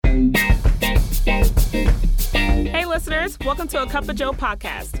listeners. Welcome to A Cup of Joe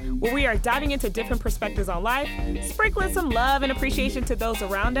podcast, where we are diving into different perspectives on life, sprinkling some love and appreciation to those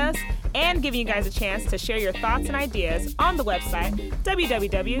around us, and giving you guys a chance to share your thoughts and ideas on the website,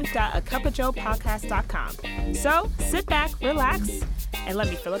 www.acupofjoepodcast.com. So sit back, relax, and let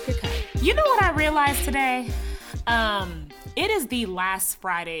me fill up your cup. You know what I realized today? It is the last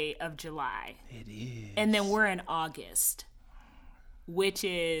Friday of July. It is. And then we're in August, which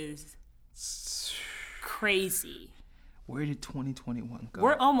is crazy. Where did 2021 go?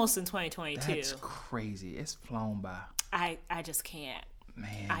 We're almost in 2022. That's crazy. It's flown by. I just can't.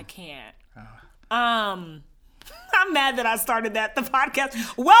 Man. I can't. I'm mad that I started the podcast.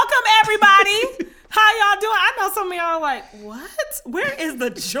 Welcome, everybody. How y'all doing? I know some of y'all are like, what? Where is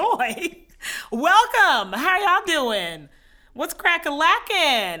the joy? Welcome. How y'all doing? What's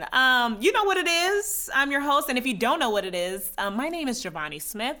crack-a-lackin'? You know what it is. I'm your host, and if you don't know what it is, my name is Javani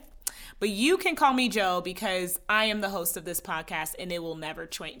Smith, but you can call me Joe because I am the host of this podcast, and it will never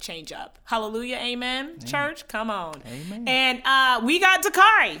change up. Hallelujah, amen, church? Come on. Amen. And we got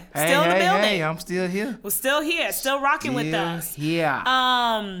Dakari still in the building. Hey, I'm still here. We're still here, still rocking with us. Yeah.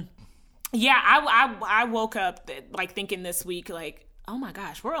 I woke up thinking this week, oh my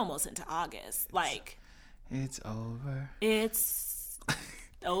gosh, we're almost into August. It's over. It's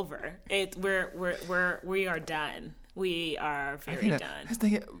over. We are done. We are very done.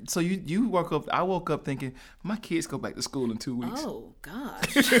 So you woke up. I woke up thinking my kids go back to school in 2 weeks. Oh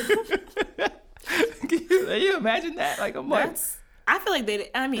gosh. Can you imagine that? I feel like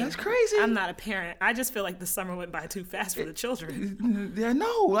that's crazy. I'm not a parent. I just feel like the summer went by too fast for the children. Yeah,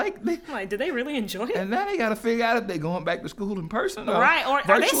 no, did they really enjoy it? And now they got to figure out if they're going back to school in person or right? Or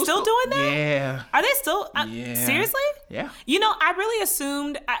are they still doing that? Yeah. Are they still? Yeah. Seriously? Yeah. You know, I really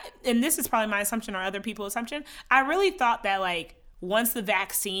assumed, and this is probably my assumption or other people's assumption. I really thought that once the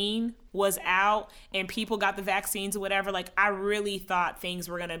vaccine was out and people got the vaccines or whatever, I really thought things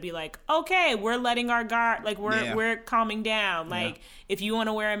were going to be okay, we're letting our guard, we're calming down. If you want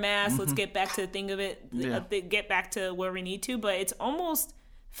to wear a mask, let's get back to the thing of it, get back to where we need to. But it's almost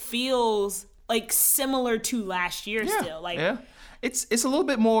feels similar to last year still. It's a little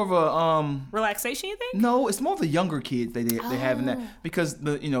bit more of a relaxation, you think? No, it's more of the younger kids they have in that because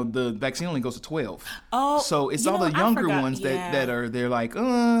the vaccine only goes to 12. Oh, so it's all the younger ones that are they're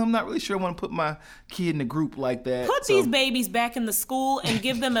I'm not really sure I want to put my kid in a group like that. Put these babies back in the school and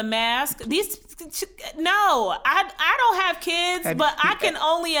give them a mask. No, I don't have kids, but I can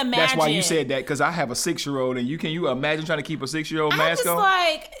only imagine. That's why you said that, because I have a 6-year-old, and can you imagine trying to keep a 6-year-old mask on?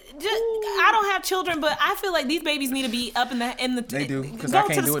 I don't have children, but I feel like these babies need to be up in the. They do, because I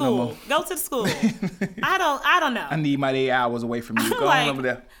can't do it no more. Go to the school. I don't know. I need my 8 hours away from you. Go on over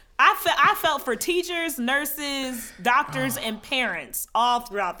there. I felt for teachers, nurses, doctors, and parents all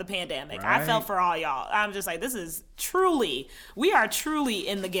throughout the pandemic. Right. I felt for all y'all. I'm just we are truly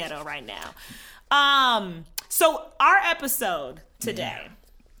in the ghetto right now. So our episode today,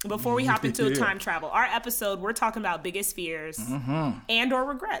 before we hop into time travel, our episode, we're talking about biggest fears and or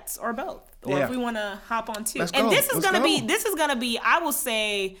regrets or both. Or if we want to hop on two. This is going to be, I will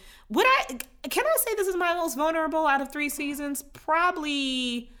say, can I say this is my most vulnerable out of 3 seasons?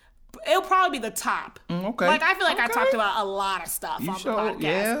 It'll probably be the top. Okay. I feel like I talked about a lot of stuff on the podcast.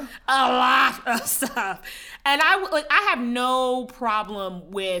 Yeah. A lot of stuff. And I have no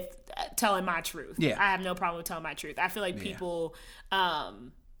problem with telling my truth. Yeah. I have no problem with telling my truth. I feel like people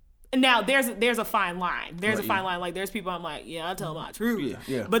now there's a fine line. There's a fine line. There's people I'm I tell my truth.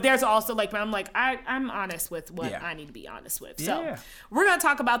 Yeah. But there's also I'm honest with what I need to be honest with. So we're gonna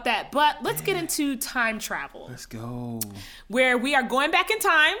talk about that. But let's get into time travel. Let's go. Where we are going back in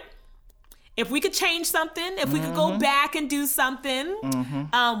time. If we could change something, if we could go back and do something,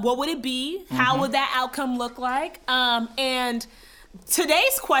 what would it be? How would that outcome look like? And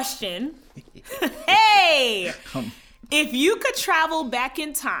today's question, hey, if you could travel back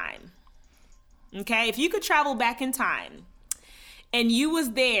in time, okay, if you could travel back in time and you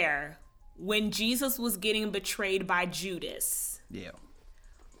was there when Jesus was getting betrayed by Judas,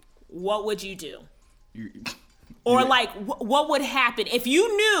 what would you do? Or what would happen if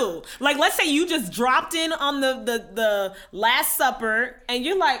you knew? Let's say you just dropped in on the Last Supper, and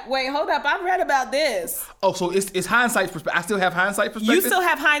you're wait, hold up, I've read about this. Oh, so it's hindsight perspective. I still have hindsight perspective. You still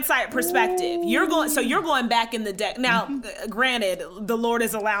have hindsight perspective. You're going back in the deck. Now, granted, the Lord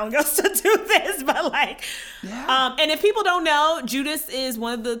is allowing us to do this, but and if people don't know, Judas is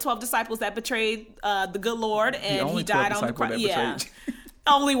one of the 12 disciples that betrayed the good Lord, and he died on the cross. Yeah.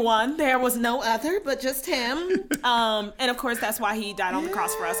 Only one. There was no other, but just him. And of course, that's why he died on the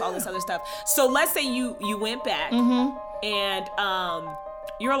cross for us, all this other stuff. So let's say you went back and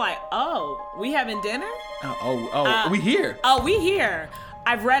You're like, oh, we having dinner? We here. Oh, we here.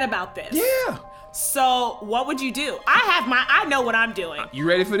 I've read about this. Yeah. So what would you do? I know what I'm doing. You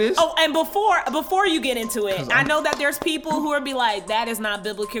ready for this? Oh, and before you get into it, I know that there's people who are be like, that is not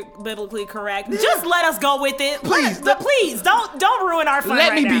biblically correct. Yeah. Just let us go with it. Please don't ruin our fun.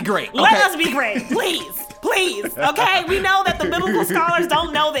 Let me be great. Okay. Let us be great. Please. Okay? We know that the biblical scholars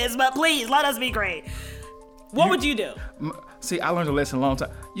don't know this, but please let us be great. What would you do? See, I learned a lesson a long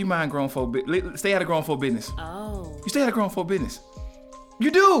time. You mind grown folk stay out of grown folk business. Oh. You stay out of grown folk business.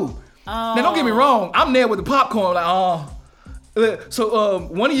 You do. Now don't get me wrong. I'm there with the popcorn, like, so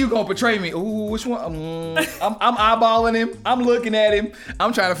one of you gonna betray me? Ooh, which one? I'm eyeballing him. I'm looking at him.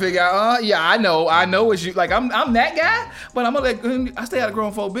 I'm trying to figure out. Yeah, I know it's you. Like I'm that guy, but I'm gonna I stay out of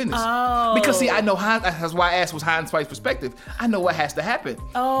grown folk business. Oh. Because see, I know that's why I asked was hindsight's perspective. I know what has to happen.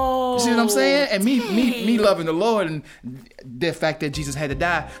 Oh. You see what I'm saying? And me loving the Lord and the fact that Jesus had to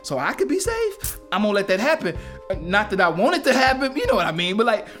die so I could be saved. I'm gonna let that happen. Not that I want it to happen. You know what I mean? But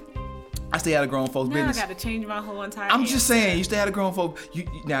like. I stay out of grown folks' business. I got to change my whole entire. I'm just saying, you stay out of grown folks.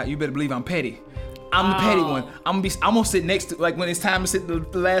 Now you better believe I'm petty. I'm the petty one. I'm gonna sit next to, like when it's time to sit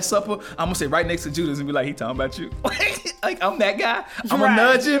the Last Supper. I'm gonna sit right next to Judas and be like, he talking about you. Like I'm that guy. I'm gonna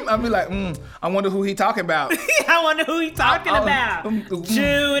nudge him. I'm be like, I wonder who he talking about. I wonder who he talking about.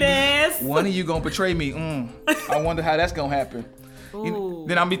 Judas. One of you gonna betray me. I wonder how that's gonna happen.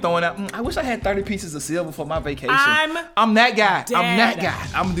 Then I'll be throwing out. I wish I had 30 pieces of silver for my vacation. I'm that guy. Dead. I'm that guy.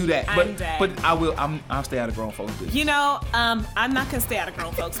 I'm gonna do that. But I will. I'll stay out of grown folks' business. You know, I'm not gonna stay out of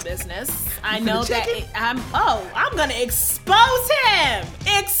grown folks' business. I know that. I'm gonna expose him.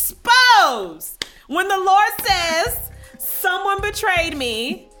 Expose. When the Lord says someone betrayed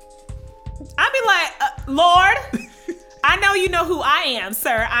me, I'll be like, Lord, I know you know who I am,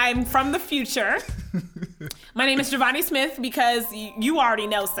 sir. I'm from the future. My name is Giovanni Smith because you already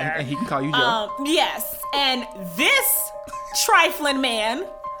know, sir. And he can call you Joe. Yes. And this trifling man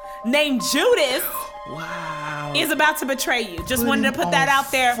named Judas is about to betray you. Just wanted to put that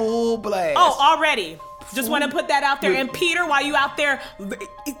out there. Full blast. Oh, already. Just want to put that out there. And Peter, while you out there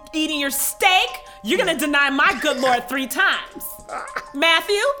eating your steak, you're going to deny my good Lord 3 times.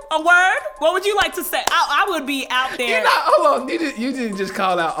 Matthew, a word? What would you like to say? I would be out there. Hold on. You didn't just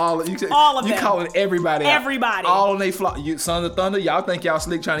call out all of them. You calling everybody out. Everybody. All of they flock. You Sons of Thunder, y'all think y'all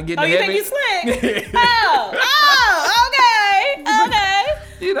slick trying to get in the heaven? You think you slick? Okay.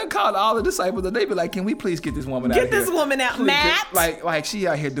 You done called all the disciples and they be like, can we please get this woman out of here? Get this woman out. Please, Matt. Like she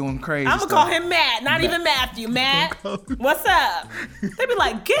out here doing crazy I'm going to call him Matt, not even Matthew. Matt, what's up? They be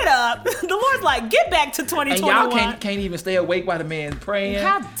like, get up. The Lord's like, get back to 2021. And y'all can't even stay awake while the man praying.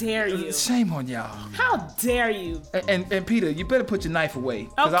 How dare you? Shame on y'all. How dare you? And Peter, you better put your knife away.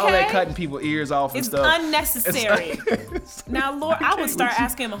 Because all that cutting people's ears off and stuff. It's unnecessary. Now, Lord, I would start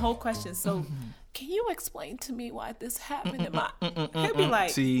asking him a whole question. So, can you explain to me why this happened? He'd be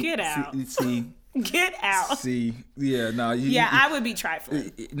like, get out. Get out. I would be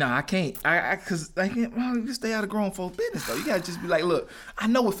trifling. I can't. Cause I can't. Well, you stay out of grown folks' business though. You gotta just be like, look, I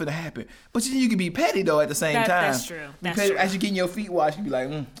know what's finna happen, but you can be petty though at the same time. That's true. True. As you getting your feet washed, you be like,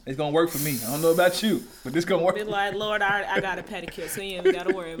 it's gonna work for me. I don't know about you, but this gonna work. Be like, Lord, I got a pedicure, so you ain't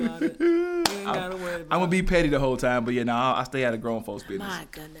gotta worry about it. I'm gonna be petty the whole time, but I stay out of grown folks' business. My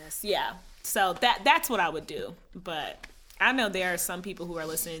goodness, yeah. So that's what I would do, but I know there are some people who are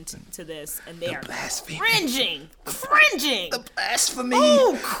listening to this and they are cringing. The blasphemy.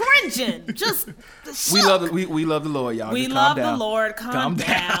 Ooh, cringing. Just we love the Lord, y'all. We love the Lord. Calm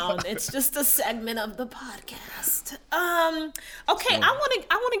down. It's just a segment of the podcast. Okay, I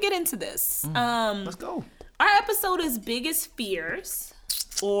want to get into this. Let's go. Our episode is biggest fears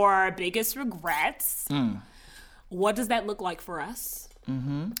or biggest regrets. What does that look like for us?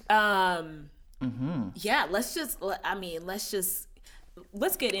 Yeah, let's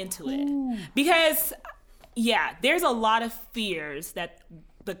get into it. Because there's a lot of fears that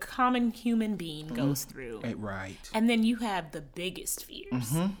the common human being goes through. Right. And then you have the biggest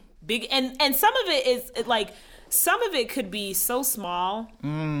fears. Big and some of it is like some of it could be so small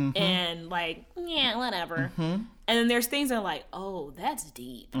and like, whatever. And then there's things that are like, oh, that's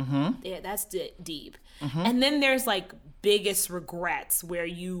deep. Yeah, that's deep. And then there's like biggest regrets where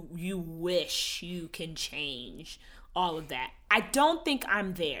you wish you can change all of that. I don't think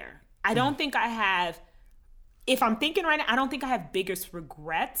I'm there. I don't think I have, if I'm thinking right now, I don't think I have biggest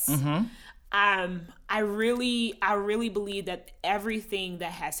regrets. I really believe that everything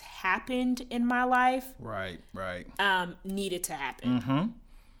that has happened in my life right needed to happen.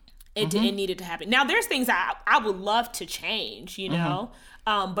 It needed to happen. Now, there's things I would love to change, you know,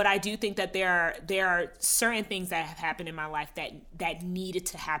 but I do think that there are certain things that have happened in my life that needed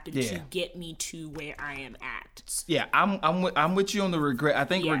to happen to get me to where I am at. Yeah, I'm with you on the regret. I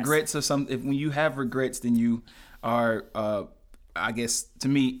think regrets are when you have regrets, then you are. I guess to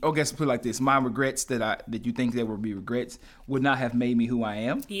me, put it like this: my regrets that you think there would be regrets would not have made me who I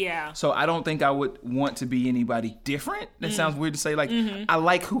am. Yeah. So I don't think I would want to be anybody different. That sounds weird to say. Like I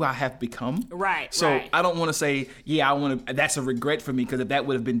like who I have become. Right. So I don't want to say, I want to. That's a regret for me because if that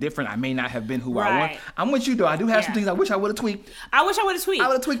would have been different, I may not have been who I want. I'm with you though. I do have some things I wish I would have tweaked. I wish I would have tweaked. I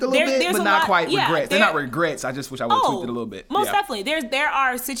would have tweaked a little bit, but not quite regrets. They're not regrets. I just wish I would have tweaked it a little bit. Most definitely. There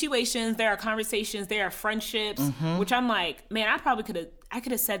are situations, there are conversations, there are friendships, which I'm like, man, I probably could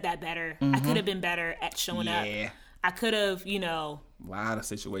have said that better. I could have been better at showing up. I could have, a lot of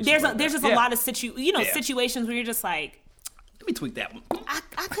situations. There's just a lot of situations where you're just like, let me tweak that one.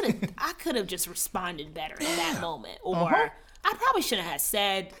 I could have just responded better in that moment, or I probably shouldn't have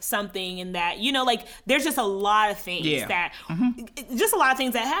said something in that. There's just a lot of things that, just a lot of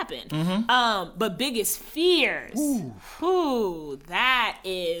things that happen. But biggest fears, that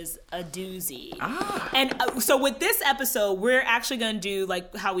is a doozy. And so with this episode, we're actually going to do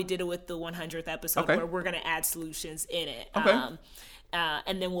like how we did it with the 100th episode, where we're going to add solutions in it.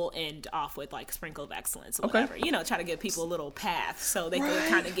 And then we'll end off with like sprinkle of excellence or whatever. Try to give people a little path so they can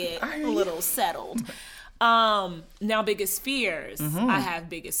kind of get a little settled. Now biggest fears. I have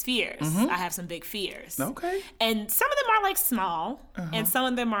biggest fears. I have some big fears. Okay. And some of them are like small, and some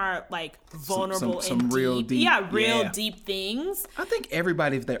of them are like vulnerable some and real deep. Real deep things. I think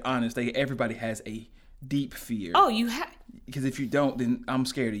everybody, if they're honest, everybody has a deep fear. Oh, you have. Because if you don't, then I'm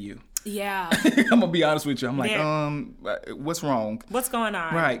scared of you. Yeah. I'm gonna be honest with you. I'm like, what's wrong? What's going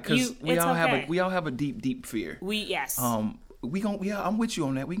on? Right, because we all have a deep fear. I'm with you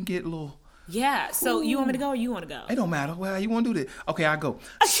on that. We can get a little. Yeah. So you want me to go or you want to go? It don't matter. Well, you want to do this? Okay, I go.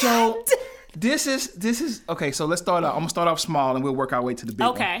 So this is okay. So let's start off. I'm gonna start off small and we'll work our way to the big one.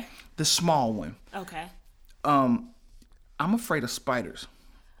 Okay. The small one. Okay. I'm afraid of spiders.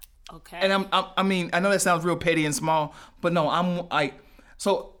 Okay. And I mean, I know that sounds real petty and small, but no,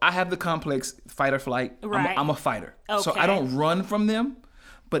 so I have the complex fight or flight. Right. I'm a fighter. Okay. So I don't run from them,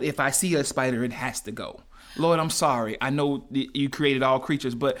 but if I see a spider, it has to go. Lord, I'm sorry. I know you created all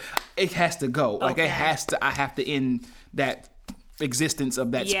creatures, but it has to go. Like I have to end that existence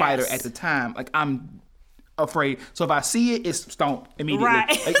of that spider at the time. Like I'm afraid. So if I see it, it's stomp immediately.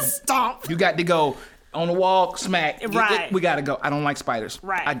 Right. Like, stomp. You got to go. On the wall, smack. Right. We gotta go. I don't like spiders.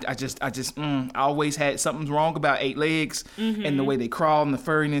 Right. I always had something's wrong about 8 legs and the way they crawl and the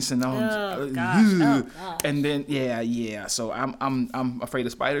furriness and all. And then So I'm afraid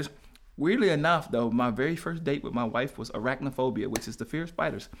of spiders. Weirdly enough, though, my very first date with my wife was Arachnophobia, which is the fear of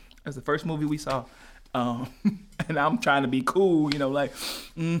spiders. It was the first movie we saw. And I'm trying to be cool, like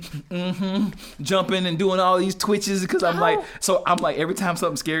jumping and doing all these twitches because I'm like every time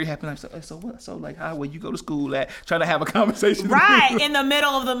something scary happens, I'm like, so what? So like, how would you go to school at? Trying to have a conversation right in the middle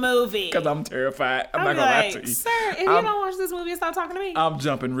of the movie because I'm terrified. I'm not gonna lie to you, sir. If you don't watch this movie, stop talking to me. I'm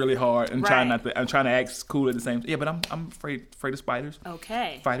jumping really hard and trying to act cool at the same time. Yeah, but I'm afraid of spiders.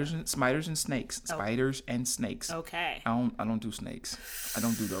 Okay. Spiders and snakes. Spiders and snakes. Okay. I don't do snakes. I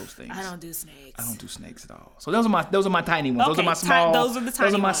don't do those things. I don't do snakes. I don't do snakes at all. So those are my tiny ones. Okay, those are my small. Those are the tiny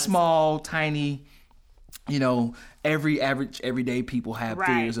ones. Those are my small, tiny. Everyday people have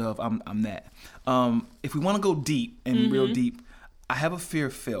fears of. I'm that. If we want to go deep and real deep, I have a fear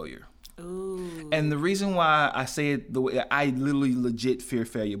of failure. Ooh. And the reason why I say it the way I literally legit fear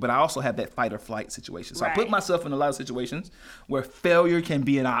failure, but I also have that fight or flight situation. So I put myself in a lot of situations where failure can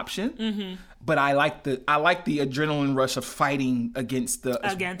be an option. But I like the adrenaline rush of fighting against that.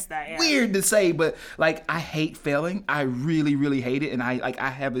 Yeah. Weird to say, but like I hate failing. I really, really hate it, and I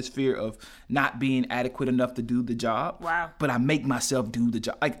have this fear of not being adequate enough to do the job. Wow. But I make myself do the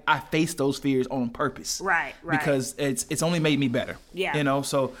job. Like I face those fears on purpose. Right. Because it's only made me better. Yeah.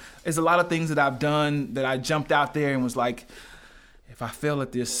 So there's a lot of things that I've done that I jumped out there and was like, if I fail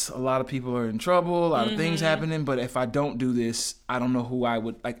at this, a lot of people are in trouble. A lot of things happening. But if I don't do this, I don't know who I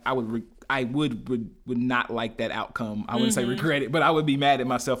would like. I would not like that outcome. I wouldn't say regret it, but I would be mad at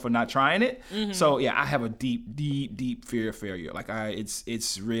myself for not trying it. So yeah, I have a deep fear of failure. Like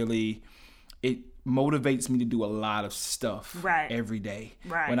it's really, motivates me to do a lot of stuff every day.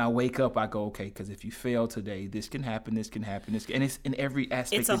 Right. When I wake up, I go, okay, because if you fail today, this can happen, and it's in every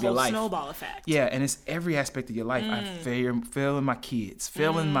aspect of your life. It's a whole snowball effect. Yeah, and it's every aspect of your life. I failing my kids,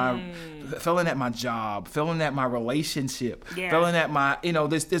 failing at my job, failing at my relationship, failing at my,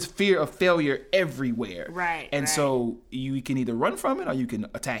 there's fear of failure everywhere. Right. And so you can either run from it or you can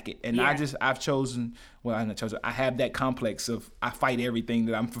attack it. And I've chosen. Well, I have that complex of I fight everything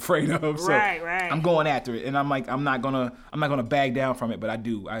that I'm afraid of. So I'm going after it, and I'm like, I'm not gonna bag down from it. But I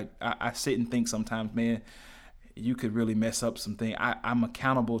do. I sit and think sometimes, man, you could really mess up something. I'm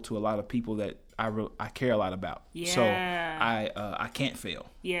accountable to a lot of people that I care a lot about. Yeah. So I can't fail.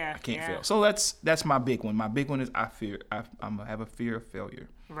 Yeah. I can't fail. So that's my big one. My big one is I have a fear of failure.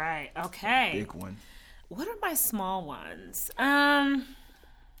 Right. Okay. Big one. What are my small ones?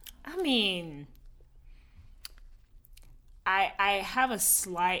 I have a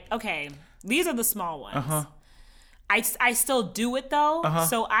slight. Okay, these are the small ones. I still do it though.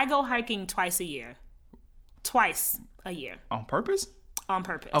 So I go hiking twice a year. On purpose? On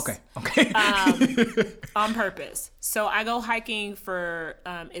purpose. Okay. On purpose. So I go hiking for.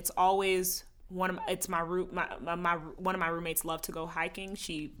 It's always one of my roommates love to go hiking.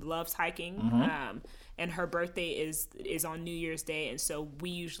 She loves hiking. And her birthday is on New Year's Day, and so we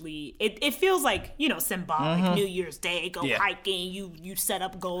usually it feels like symbolic. New Year's Day, go hiking, you set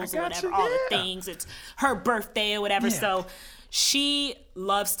up goals or whatever, all the things. It's her birthday or whatever. So she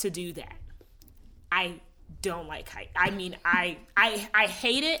loves to do that. I don't like hike. I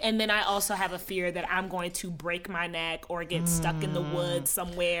hate it, and then I also have a fear that I'm going to break my neck or get stuck in the woods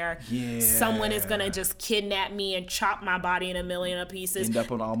somewhere. Yeah. Someone is gonna just kidnap me and chop my body in a million pieces. End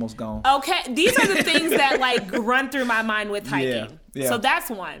up on Almost Gone. Okay, these are the things that run through my mind with hiking. Yeah. So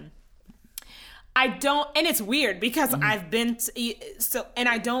that's one. I don't, and it's weird because I've been and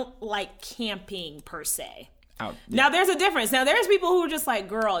I don't like camping per se. Now there's a difference. Now there's people who are just like,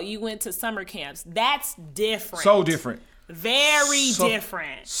 girl, you went to summer camps. That's different. So different. Very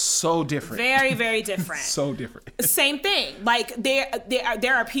different. So different. Very, very different. So different. Same thing. Like there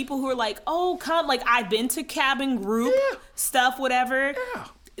are people who are like, oh, come. Like I've been to cabin group stuff, whatever. Yeah.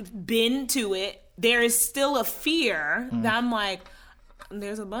 Been to it. There is still a fear that I'm like,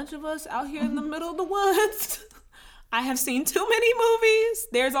 there's a bunch of us out here in the middle of the woods. I have seen too many movies.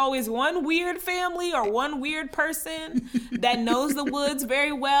 There's always one weird family or one weird person that knows the woods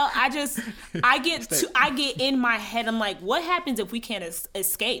very well. I get in my head. I'm like, what happens if we can't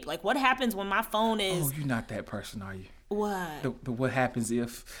escape? Like, what happens when my phone is? Oh, you're not that person, are you? What? The what happens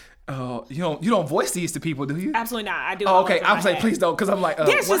if? You don't voice these to people, do you? Absolutely not. I do. Oh, okay. I was like, please don't, because I'm like,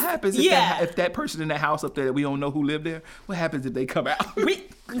 what happens if that person in that house up there that we don't know who lived there? What happens if they come out? We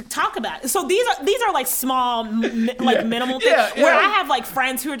talk about it. So these are like small, minimal things where I have like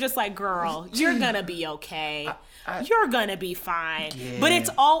friends who are just like, girl, you're gonna be okay. You're gonna be fine. Yeah. But it's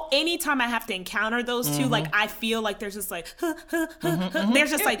anytime I have to encounter those two, like I feel like there's just like,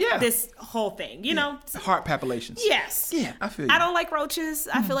 there's just this whole thing, you know? Heart palpitations. Yes. Yeah, I feel you. I don't like roaches.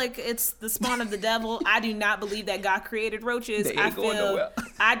 I feel like it's the spawn of the devil. I do not believe that God created roaches. They ain't going nowhere.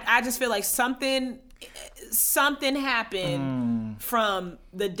 I just feel like something happened from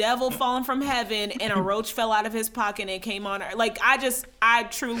the devil falling from heaven and a roach fell out of his pocket and came on earth. Like I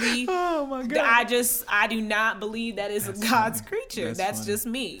truly, oh my God. I do not believe that is God's creature. That's just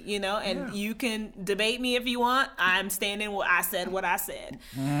me, and you can debate me if you want. I'm standing where I said what I said.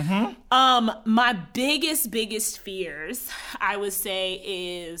 My biggest fears, I would say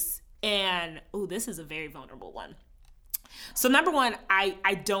is, this is a very vulnerable one. So number one,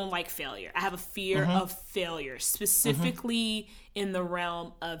 I don't like failure. I have a fear of failure, specifically in the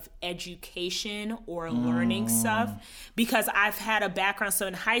realm of education or learning stuff, because I've had a background. So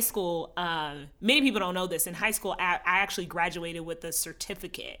in high school, many people don't know this. In high school, I actually graduated with a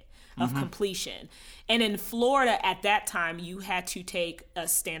certificate of completion. And in Florida at that time, you had to take a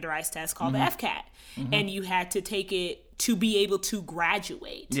standardized test called the FCAT. And you had to take it to be able to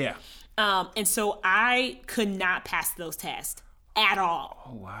graduate. Yeah. And so I could not pass those tests at all.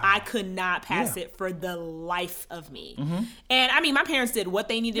 Oh, wow. I could not pass it for the life of me. And I mean, my parents did what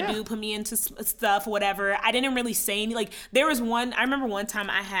they needed to do, put me into stuff, whatever. I didn't really say any, like, there was I remember one time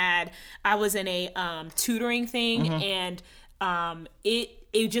I was in a tutoring thing and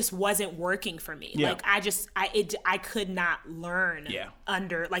it just wasn't working for me. Yeah. Like I could not learn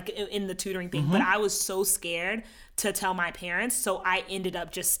under, like, in the tutoring thing, but I was so scared to tell my parents. So I ended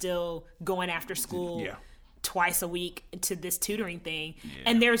up just still going after school twice a week to this tutoring thing. Yeah.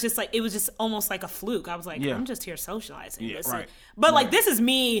 And there was just it was just almost like a fluke. I was like, I'm just here socializing. But like, this is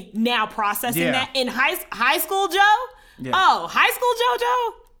me now processing that in high school, Joe. Yeah. Oh, high school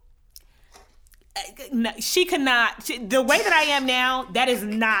JoJo. she could not. The way that I am now, that is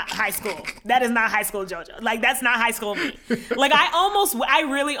not high school. That is not high school JoJo. Like, that's not high school me. Like, I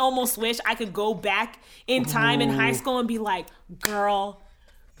really almost wish I could go back in time in high school and be like, girl,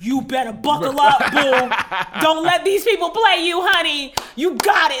 you better buckle up, boo. Don't let these people play you, honey. You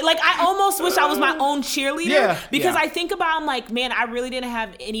got it. Like, I almost wish I was my own cheerleader. Because I think about, I'm like, man, I really didn't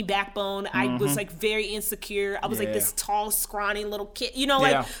have any backbone. I was, like, very insecure. I was, like, this tall, scrawny little kid. You know,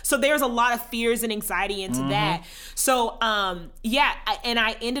 like, so there's a lot of fears and anxiety into that. So, and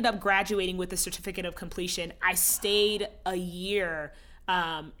I ended up graduating with a certificate of completion. I stayed a year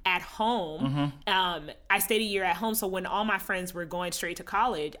at home. I stayed a year at home. So when all my friends were going straight to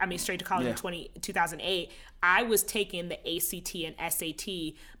college in 2008, I was taking the ACT and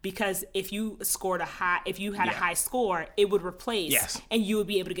SAT because if you had a high score, it would replace and you would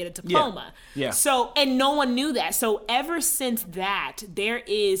be able to get a diploma. So, and no one knew that. So ever since that, there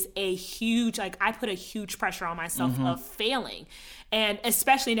is a huge, like, I put a huge pressure on myself of failing. And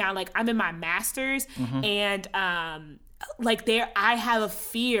especially now, like, I'm in my master's and, like, I have a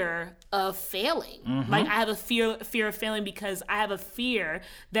fear of failing. Like, I have a fear of failing because I have a fear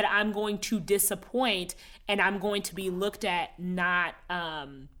that I'm going to disappoint and I'm going to be looked at not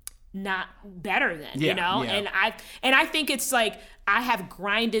better than, you know? And I think it's like, I have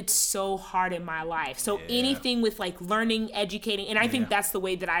grinded so hard in my life. So anything with, like, learning, educating, and I think that's the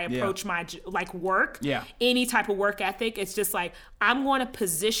way that I approach my, like, work. Any type of work ethic. It's just like, I'm going to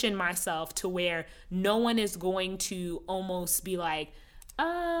position myself to where no one is going to almost be like,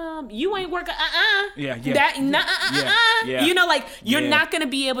 you ain't working, you know, like, you're not going to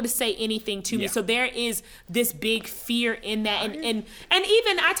be able to say anything to me. So there is this big fear in that. And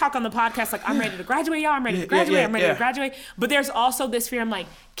even I talk on the podcast, like, I'm ready to graduate, y'all. I'm ready to graduate. I'm ready to graduate. But there's also this fear. I'm like,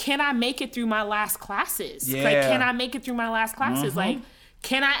 can I make it through my last classes? Like, can I make it through my last classes? Like,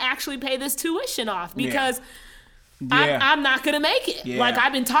 can I actually pay this tuition off? Because I'm not going to make it. Like,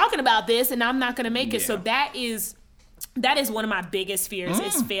 I've been talking about this and I'm not going to make it. So that is one of my biggest fears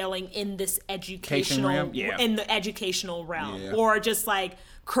is failing in this educational in the educational realm or just, like,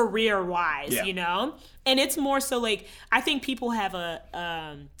 career wise, you know? And it's more so, like, I think people have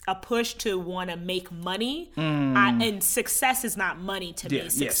a push to want to make money, and success is not money to me.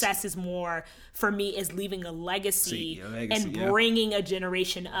 Success is more, for me, is leaving a legacy, and bringing a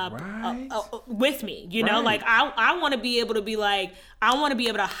generation up with me. You know, like, I want to be able to be like, I want to be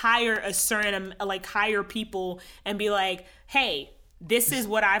able to hire a certain, like, hire people and be like, hey, this is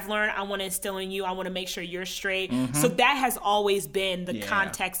what I've learned. I want to instill in you. I want to make sure you're straight. So that has always been the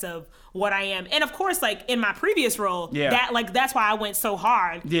context of what I am. And of course, like, in my previous role, that's why I went so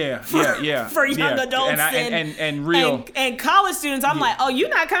hard. For young adults and real and college students. I'm like, oh, you're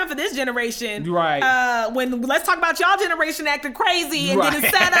not coming for this generation, right? When let's talk about y'all generation acting crazy and didn't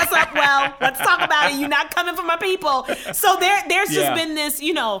set us up well. Let's talk about it. You're not coming for my people. So there's just been this,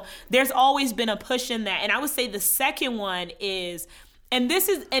 you know, there's always been a push in that. And I would say the second one is. And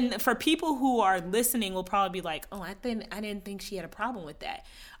for people who are listening will probably be like, oh, I didn't think she had a problem with that.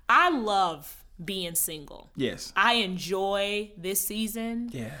 I love being single. Yes. I enjoy this season.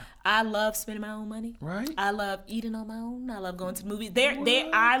 Yeah. I love spending my own money. Right. I love eating on my own. I love going to movies.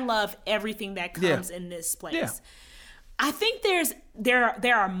 I love everything that comes in this place. Yeah. I think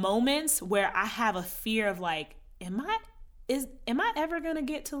there are moments where I have a fear of, like, am I ever gonna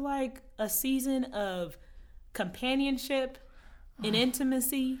get to, like, a season of companionship and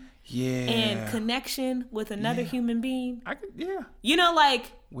intimacy and connection with another human being? You know,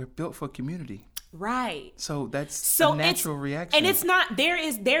 like, we're built for community. Right. So that's a natural reaction. And it's not, there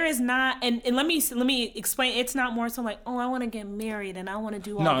is not, and let me explain, it's not more so like, oh, I want to get married and I want to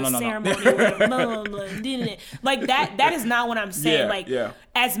do all the ceremony. Blah, blah, blah, like that is not what I'm saying.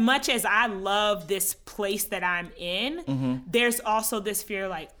 As much as I love this place that I'm in, there's also this fear,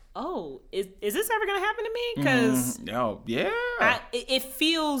 like, oh, is this ever gonna happen to me? Because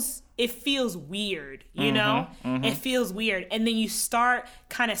it feels weird, you know? It feels weird. And then you start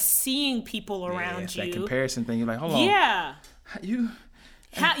kind of seeing people around you. That comparison thing. You're like, hold on. Yeah. Am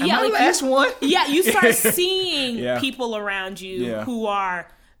I the last one? Yeah, you start seeing people around you who are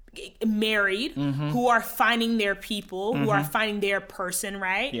married, who are finding their people, who are finding their person,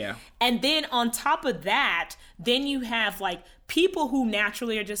 right? Yeah. And then on top of that, then you have, like, people who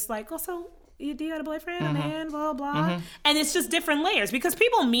naturally are just like, oh, so do you got a boyfriend, a man, blah, blah. And it's just different layers because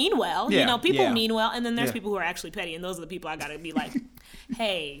people mean well. You know, people mean well. And then there's people who are actually petty. And those are the people I got to be like,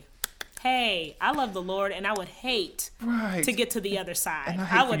 hey, hey, I love the Lord and I would hate to get to the other side. And I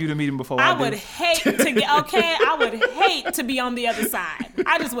hate for you to meet him before I do. I would hate to get, I would hate to be on the other side.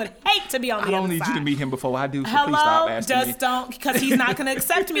 I just would hate to be on the other side. I don't need you to meet him before I do, so Hello? please stop asking me. Just don't, because he's not going to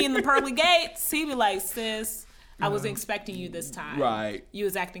accept me in the pearly gates. He'd be like, sis, I wasn't expecting you this time. Right. You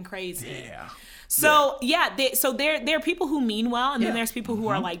was acting crazy. Yeah. So there are people who mean well, and then there's people who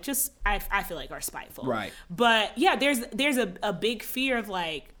are like just I feel like are spiteful. Right. But yeah, there's a big fear of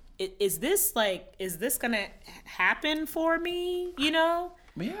like, is this gonna happen for me? You know?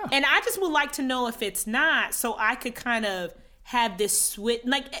 Yeah. And I just would like to know if it's not, so I could kind of have this switch,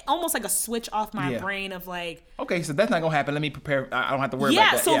 like almost like a switch off my brain of like, okay, so that's not gonna happen. Let me prepare. I don't have to worry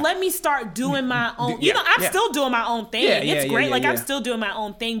about that. So let me start doing my own. I'm still doing my own thing. It's great. I'm still doing my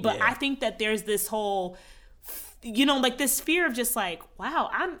own thing. But I think that there's this whole, like this fear of just like, wow,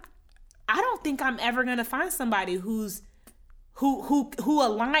 I don't think I'm ever gonna find somebody who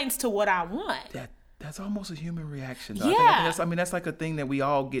aligns to what I want. That's almost a human reaction. Though. I think that's like a thing that we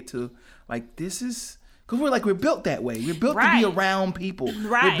all get to. Like, this is. Because we're built that way. We're built to be around people.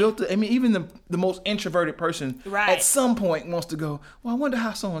 Right. We're built to, even the most introverted person at some point wants to go, well, I wonder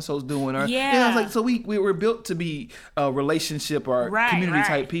how so-and-so's doing. Or, so we're built to be a relationship or community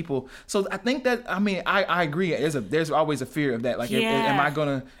type people. So I think that, I agree. There's always a fear of that. Like,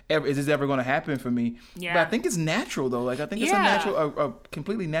 is this ever going to happen for me? Yeah. But I think it's natural though. Like, I think it's a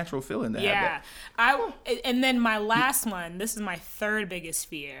completely natural feeling to have that. And then my last one, this is my third biggest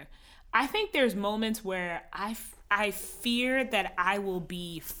fear. I think there's moments where I fear that I will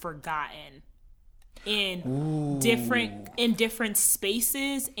be forgotten in different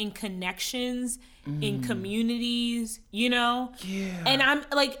spaces, in connections, in communities, Yeah. And I'm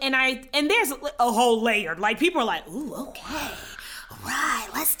like, and there's a whole layer. Like, people are like, ooh, okay. Right,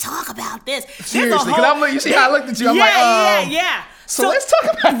 let's talk about this. Seriously, because you see how I looked at you. I'm like, yeah. So let's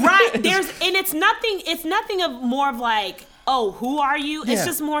talk about this. And it's nothing of more of like, oh, who are you? It's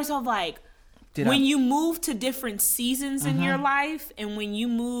just more so of like, when you move to different seasons in your life, and when you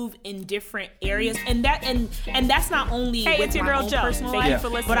move in different areas, and that's not only with your my girl own Jo. personal Thank life, you for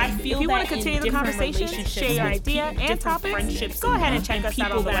listening. but I feel if you want to continue the conversation, share your idea and topics, friendships, go ahead and check us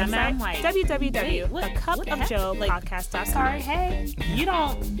out on the website, like, www.acupofjopodcast.com. Sorry, hey, you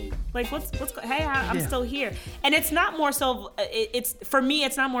don't like what's hey, I'm still here, and it's not more so. It's for me,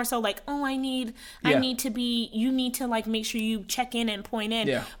 it's not more so like, oh, I need to be. You need to like make sure you check in and point in.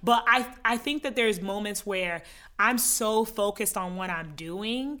 Yeah. But I think that there's moments where I'm so focused on what I'm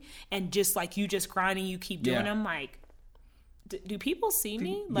doing, and just like you just grinding, you keep doing them. Like, do people see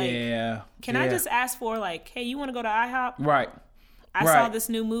me? Like, can I just ask for like, hey, you want to go to IHOP? Right. I saw this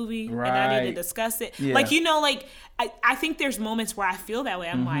new movie and I need to discuss it. Yeah. Like, like, I think there's moments where I feel that way.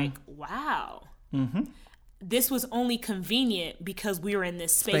 I'm like, wow. This was only convenient because we were in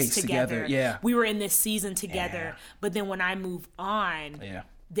this space together. Yeah. We were in this season together. Yeah. But then when I move on,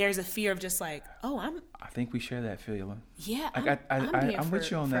 there's a fear of just like, oh, I think we share that feeling. Yeah. I'm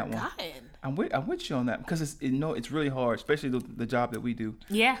with you on that one. I'm with you on that, because it's really hard, especially the job that we do.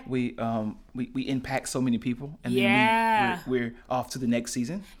 Yeah. We impact so many people, and then we're off to the next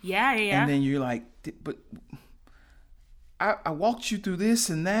season. Yeah. And then you're like, but I walked you through this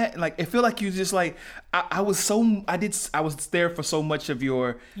and that. Like, it feel like you just like, I was there for so much of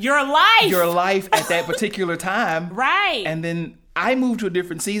your life at that particular time. Right. And then I moved to a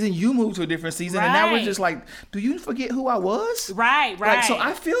different season. You moved to a different season, and now we're just like, do you forget who I was? Right. Like, so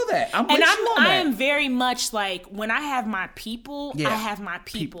I feel that. I'm with you on that. I am very much like, when I have my people, I have my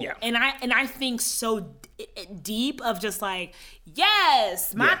people, and I think so deep of just like,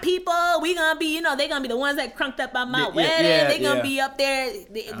 yes, my people, we gonna be, they gonna be the ones that crunked up on my wedding. They gonna be up there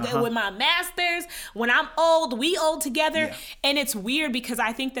with my masters. When I'm old, we old together. Yeah. And it's weird because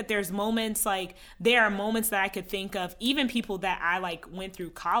I think that there are moments that I could think of, even people that I like went through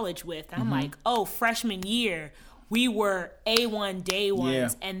college with. I'm like, oh, freshman year, we were A1 day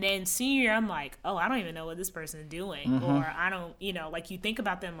ones. And then senior year, I'm like, oh, I don't even know what this person is doing. Or I don't, like, you think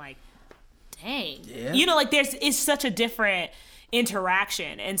about them like, dang. Yeah. Like, it's such a different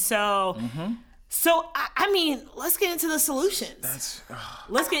interaction. And so, let's get into the solutions.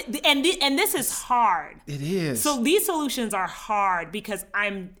 And this is hard. It is. So these solutions are hard because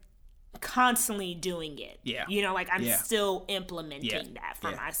I'm constantly doing it. Yeah. Like, I'm still implementing that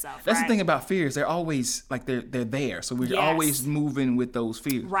for myself. That's the thing about fears. They're always like, they're there. So we're always moving with those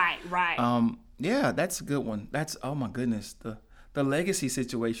fears. Right. Yeah, that's a good one. That's, oh my goodness. The legacy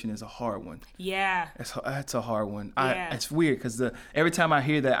situation is a hard one. Yeah. That's a hard one. It's weird because every time I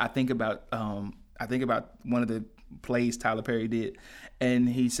hear that, I think about one of the plays Tyler Perry did. And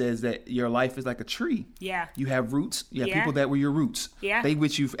he says that your life is like a tree. Yeah. You have roots. You have Yeah. people that were your roots. Yeah. They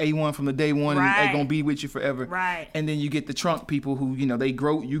with you A1 from the day one, and Right. they gonna be with you forever. Right. And then you get the trunk people who,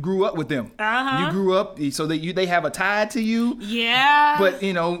 you grew up with them. Uh-huh. You grew up so that they have a tie to you. Yeah. But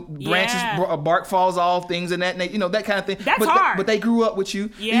branches, Yeah. bark falls off, things and that, that kind of thing. That's but hard. But they grew up with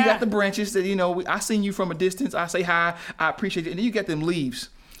you. Yeah. You got the branches that I seen you from a distance. I say hi. I appreciate you. And then you got them leaves.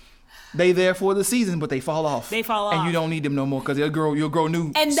 They there for the season, but they fall off. They fall off. And you don't need them no more because you'll grow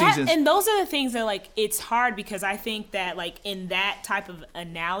new seasons. And those are the things that like it's hard because I think that like in that type of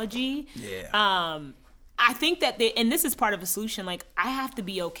analogy, I think that and this is part of a solution. Like I have to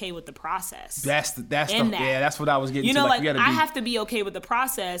be okay with the process. That's what I was getting to. Like I have to be okay with the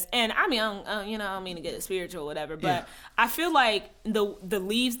process. And I mean, I don't mean to get spiritual or whatever, but I feel like the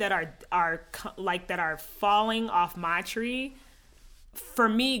leaves that are falling off my tree. For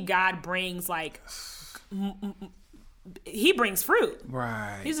me, God brings like, he brings fruit.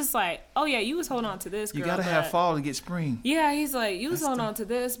 Right. He's just like, oh yeah, you was holding on to this, girl. You gotta have fall to get spring. Yeah, he's like, you was holding on to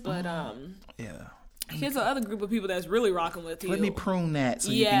this, but here's the other group of people that's really rocking with you. Let me prune that so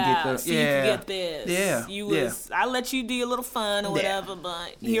you can get you can get this. Yeah. I let you do your little fun or whatever,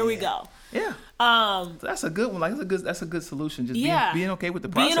 but here we go. Yeah. That's a good one. Like that's a good solution. Just being okay with the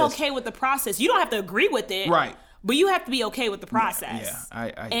process. Being okay with the process. You don't have to agree with it. Right. But you have to be okay with the process. Yeah,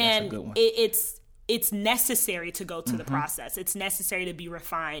 and that's a good one. It's necessary to go to the process. It's necessary to be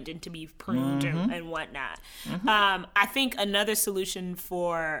refined and to be pruned and whatnot. I think another solution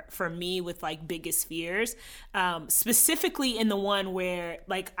for me with like biggest fears, specifically in the one where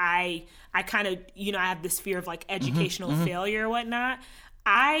like I kind of I have this fear of like educational failure or whatnot.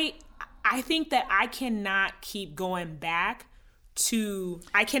 I think that I cannot keep going back to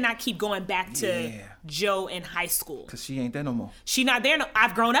Joe in high school. Because she ain't there no more. She not there. No,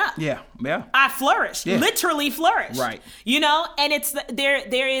 I've grown up. Yeah. I flourished. Yeah. Literally flourished. Right. And it's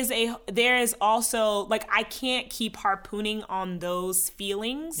there is also like I can't keep harpooning on those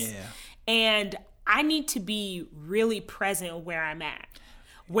feelings. Yeah. And I need to be really present where I'm at.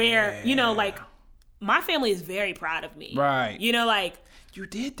 Where, like my family is very proud of me. Right. Like you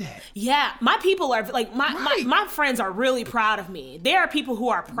did that. Yeah, my people are like my friends are really proud of me. There are people who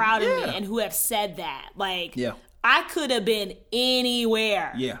are proud of me and who have said that. Like, I could have been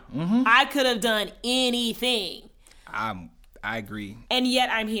anywhere. Yeah, I could have done anything. I agree. And yet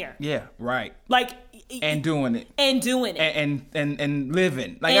I'm here. Yeah, right. Like, and doing it. And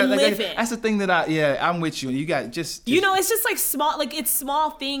living. Living. That's the thing that I'm with you. You got just it's just like small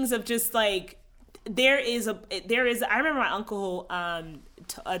things of just like. There is I remember my uncle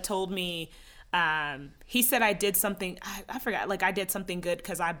told me he said I did something I forgot, like I did something good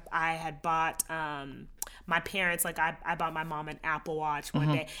because I had bought my parents, like I bought my mom an Apple Watch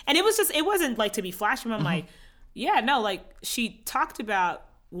one day, and it wasn't like to be flashy. I'm like, like she talked about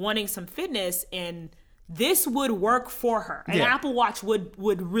wanting some fitness and this would work for her. An Apple Watch would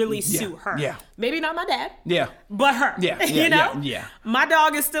really suit her. Yeah. Maybe not my dad. Yeah. But her. Yeah. Yeah. My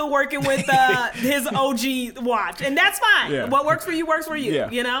dog is still working with his OG watch. And that's fine. Yeah. What works for you works for you.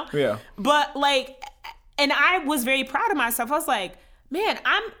 Yeah. Yeah. But like, and I was very proud of myself. I was like, man,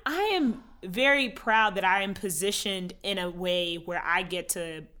 I am very proud that I am positioned in a way where I get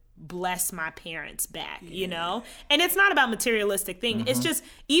to bless my parents back, and it's not about materialistic things. It's just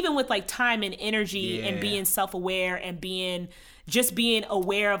even with like time and energy and being self-aware and being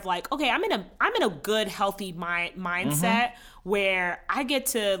aware of like, okay, I'm in a good healthy mindset where I get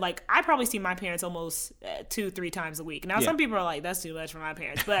to like, I probably see my parents almost 2-3 times a week. Now some people are like, that's too much for my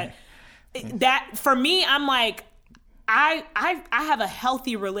parents, but that for me, I'm like, I have a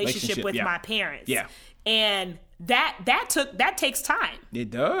healthy relationship with my parents. Yeah. And that takes time. It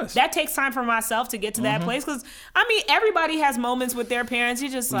does. That takes time for myself to get to that place. Because, I mean, everybody has moments with their parents.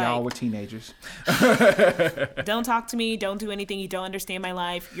 You're just like... Y'all were teenagers. Don't talk to me. Don't do anything. You don't understand my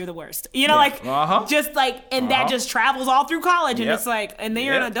life. You're the worst. Just like... And that just travels all through college. And it's like... And then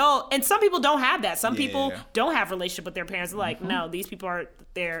you're an adult. And some people don't have that. Some people don't have a relationship with their parents. They're like, no, these people are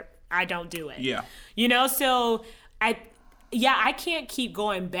there. I don't do it. Yeah. So... I can't keep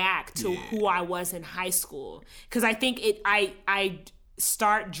going back to who I was in high school because I think I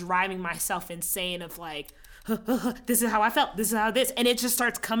start driving myself insane of like, this is how I felt, this is how this, and it just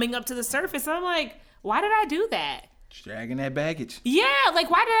starts coming up to the surface. And I'm like, why did I do that? Dragging that baggage. Yeah, like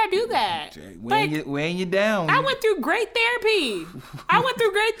why did I do that? Weighing you down. I went through great therapy.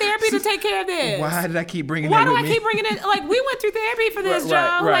 To take care of this. Why did I keep bringing it? Why do I keep bringing it? Like we went through therapy for this,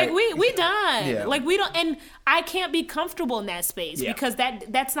 Joe. Right. Like we done. Yeah. Like we don't, and I can't be comfortable in that space because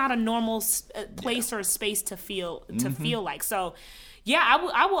that's not a normal place or space to feel like. So,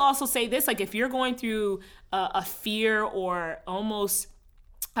 I will also say this, like if you're going through a fear or almost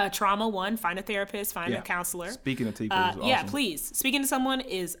trauma, find a therapist, find a counselor. Speaking of people is awesome. Yeah, please. Speaking to someone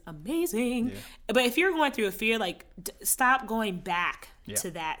is amazing. Yeah. But if you're going through a fear, like stop going back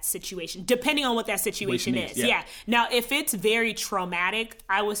to that situation, depending on what that situation is. Yeah. Now, if it's very traumatic,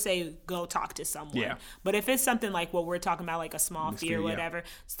 I would say go talk to someone. Yeah. But if it's something like what we're talking about, like a small fear or whatever,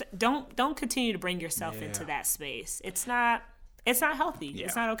 don't continue to bring yourself into that space. It's not healthy. Yeah.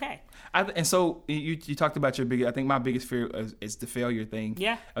 It's not okay. And so you talked about I think my biggest fear is the failure thing.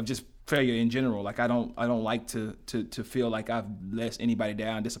 Yeah. Of just failure in general. Like I don't like to feel like I've let anybody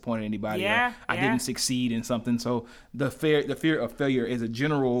down, disappointed anybody. Yeah. I didn't succeed in something. So the fear of failure is a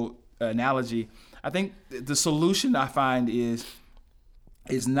general analogy. I think the solution I find is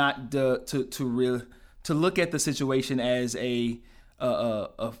not to look at the situation as a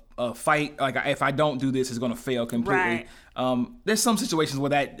fight. Like if I don't do this, it's going to fail completely. Right. There's some situations where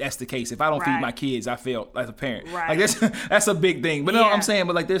that's the case. If I don't feed my kids, I fail as a parent. Right. Like that's a big thing. But no, I'm saying,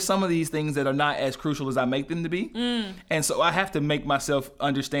 but like there's some of these things that are not as crucial as I make them to be. And so I have to make myself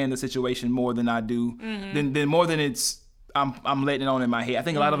understand the situation more than I do. Than more than I'm letting it on in my head. I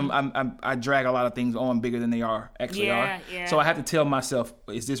think a lot of them, I drag a lot of things on bigger than they actually are. Yeah. So I have to tell myself,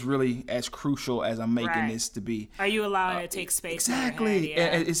 is this really as crucial as I'm making this to be? Are you allowing it to take space? Exactly.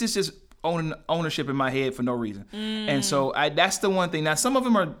 And it's just ownership in my head for no reason. And so that's the one thing. Now, some of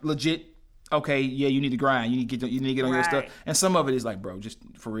them are legit. Okay, yeah, you need to grind. You need to get on your stuff. And some of it is like, bro, just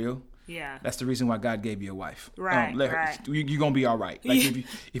for real. Yeah, that's the reason why God gave you a wife. Right, you're gonna be all right. Like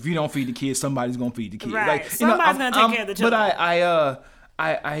if you don't feed the kids, somebody's gonna feed the kids. Right, like, somebody's gonna take care of the children. But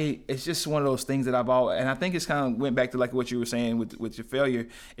I it's just one of those things that and I think it's kind of went back to like what you were saying with your failure.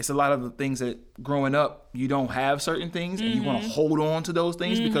 It's a lot of the things that growing up you don't have certain things and you want to hold on to those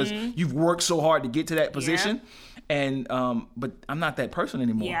things because you've worked so hard to get to that position. Yeah. And but I'm not that person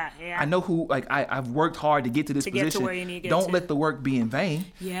anymore. Yeah. I know who. Like I've worked hard to get to this position. Get to where you need to get Don't let the work be in vain.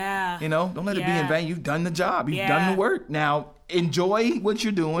 Yeah. Don't let it be in vain. You've done the job. You've done the work. Now enjoy what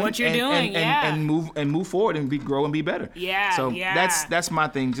you're doing. And move forward and grow and be better. Yeah. So that's my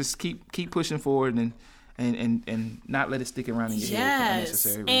thing. Just keep pushing forward and not let it stick around in your head for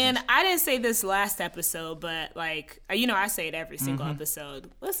unnecessary reasons. And I didn't say this last episode, but like, I say it every single episode.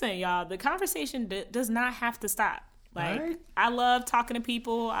 Listen, y'all, the conversation does not have to stop. Like, I love talking to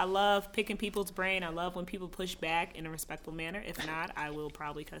people. I love picking people's brain. I love when people push back in a respectful manner. If not, I will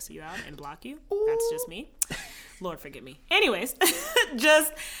probably cuss you out and block you. Ooh. That's just me. Lord forgive me. Anyways,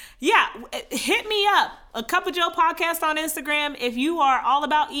 hit me up. A Cup of Joe Podcast on Instagram. If you are all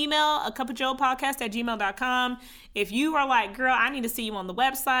about email, acupofjoepodcast@gmail.com. If you are like, girl, I need to see you on the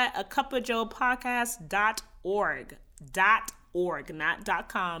website, acupofjoepodcast.org. .org, not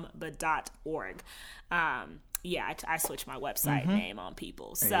 .com, but .org. I switched my website name on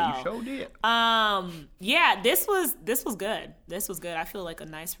people. So you sure did. This was good. This was good. I feel like a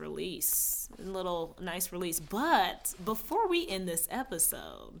nice release. But before we end this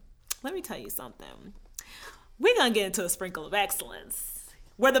episode, let me tell you something. We're gonna get into a sprinkle of excellence.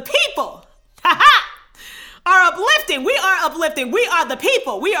 Where the people are uplifting. We are uplifting. We are the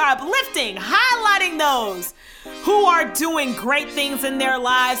people. We are uplifting, highlighting those who are doing great things in their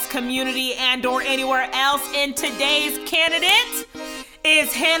lives, community, and or anywhere else. And today's candidate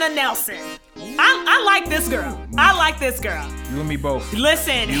is Hannah Nelson. I like this girl. You and me both.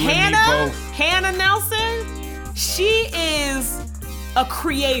 Listen, Hannah Nelson, she is a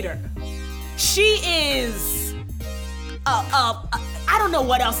creator. She is I don't know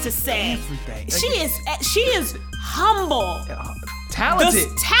what else to say. Everything. She is humble.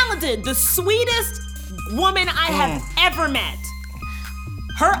 Talented. The sweetest woman I have ever met.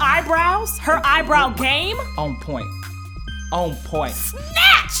 Her eyebrows, her eyebrow game. On point.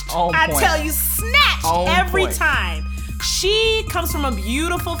 Snatched! I tell you, snatched every time. She comes from a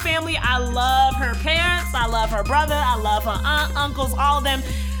beautiful family. I love her parents. I love her brother. I love her aunt, uncles, all of them.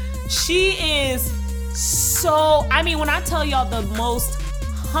 She is when I tell y'all, the most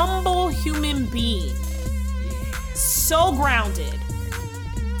humble human being. So grounded.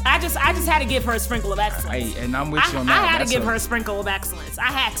 I just had to give her a sprinkle of excellence. And I'm with you on that. I had to give her a sprinkle of excellence. I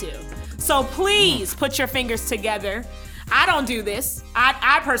had to. So please put your fingers together. I don't do this.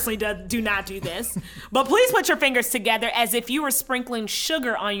 I personally do not do this. But please put your fingers together as if you were sprinkling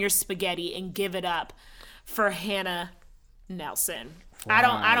sugar on your spaghetti and give it up for Hannah Nelson.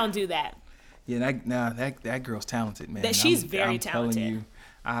 Wow. I don't do that. Yeah, that girl's talented, man. She's very talented. Telling you,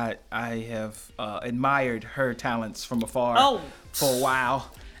 I have admired her talents from afar for a while.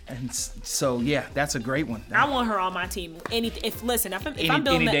 And so, yeah, that's a great one. I want her on my team. If I'm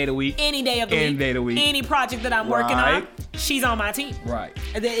building any day of the week, any day of the week, any project that I'm working on, she's on my team. Right.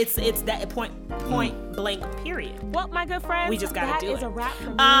 It's that point blank period. Well, my good friends, we just gotta do it. That is a wrap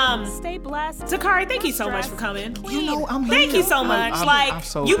for me. Stay blessed. Zakari, thank you so much for coming. I'm here. Thank you so much.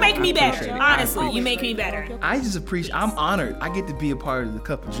 You make me better. Honestly, you make me better. I just appreciate. I'm honored. I get to be a part of the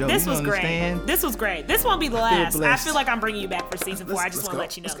Cup of Joe. This was great. This was great. This won't be the last. I feel like I'm bringing you back for season 4. I just want to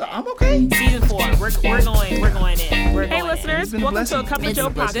let you know. I'm okay. Season 4. We're going in. Hey, listeners, welcome to a Cup of Joe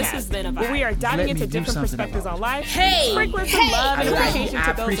podcast. This has been a vibe. Where we are diving into different perspectives on life. Hey, sprinkling some love and appreciation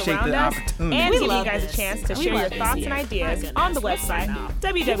to those appreciate around the us, opportunity. and We giving you love guys this. a chance to We share love your this thoughts here. and ideas My on the goodness. website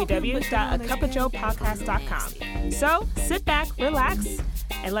www.acupofjoepodcast.com. So sit back, relax,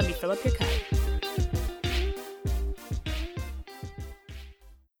 and let me fill up your cup.